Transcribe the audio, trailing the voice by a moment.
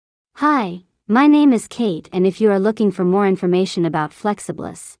Hi, my name is Kate, and if you are looking for more information about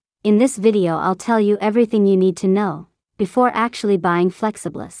Flexobliss, in this video I'll tell you everything you need to know before actually buying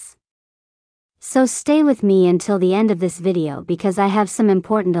Flexobliss. So stay with me until the end of this video because I have some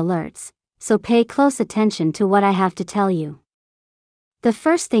important alerts, so pay close attention to what I have to tell you. The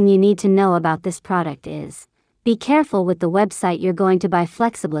first thing you need to know about this product is, be careful with the website you're going to buy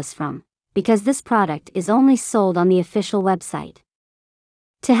Flexobliss from, because this product is only sold on the official website.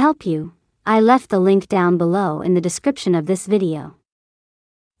 To help you, I left the link down below in the description of this video.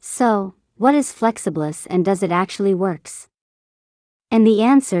 So, what is Flexobliss and does it actually works? And the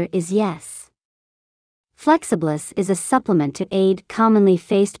answer is yes. Flexobliss is a supplement to aid commonly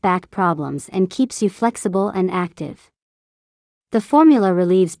faced back problems and keeps you flexible and active. The formula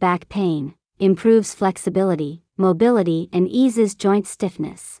relieves back pain, improves flexibility, mobility, and eases joint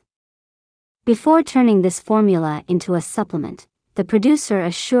stiffness. Before turning this formula into a supplement, the producer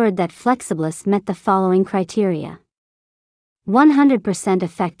assured that Flexobliss met the following criteria. 100%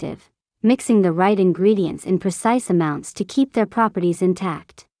 effective, mixing the right ingredients in precise amounts to keep their properties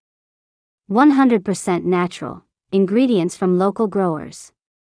intact. 100% natural, ingredients from local growers.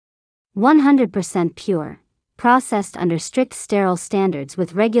 100% pure, processed under strict sterile standards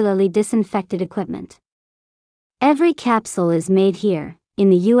with regularly disinfected equipment. Every capsule is made here, in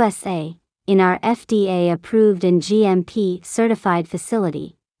the USA, in our FDA-approved and GMP-certified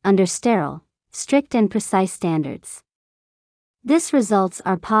facility, under sterile, strict and precise standards. These results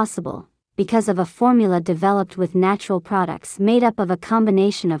are possible because of a formula developed with natural products made up of a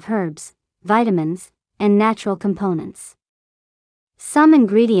combination of herbs, vitamins, and natural components. Some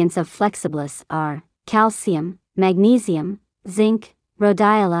ingredients of Flexobliss are calcium, magnesium, zinc,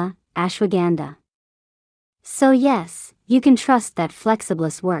 rhodiola, ashwagandha. So yes, you can trust that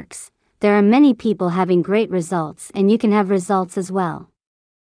Flexobliss works. There are many people having great results and you can have results as well.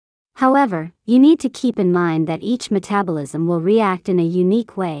 However, you need to keep in mind that each metabolism will react in a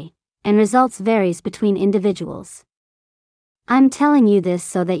unique way, and results varies between individuals. I'm telling you this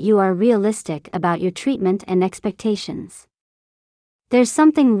so that you are realistic about your treatment and expectations. There's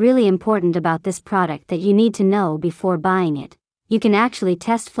something really important about this product that you need to know before buying it. You can actually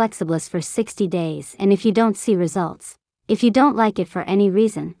test Flexobliss for 60 days, and if you don't see results, if you don't like it for any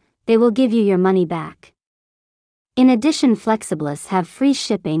reason, they will give you your money back. In addition, Flexobliss have free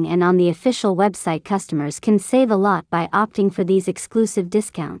shipping, and on the official website customers can save a lot by opting for these exclusive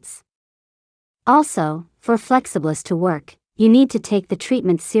discounts. Also, for Flexobliss to work, you need to take the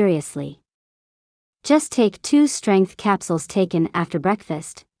treatment seriously. Just take 2 strength capsules taken after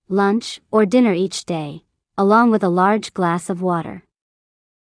breakfast, lunch, or dinner each day, along with a large glass of water.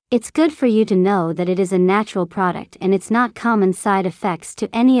 It's good for you to know that it is a natural product and it's not common side effects to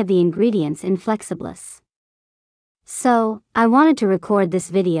any of the ingredients in Flexobliss. So, I wanted to record this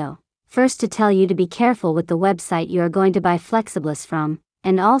video, first to tell you to be careful with the website you are going to buy Flexobliss from,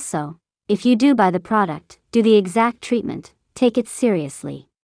 and also, if you do buy the product, do the exact treatment, take it seriously.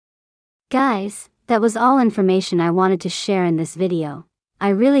 Guys, that was all information I wanted to share in this video. I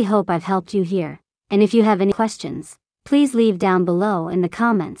really hope I've helped you here, and if you have any questions, please leave down below in the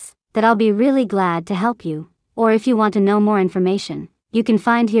comments, that I'll be really glad to help you, or if you want to know more information, you can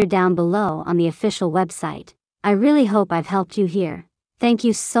find here down below on the official website. I really hope I've helped you here. Thank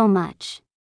you so much.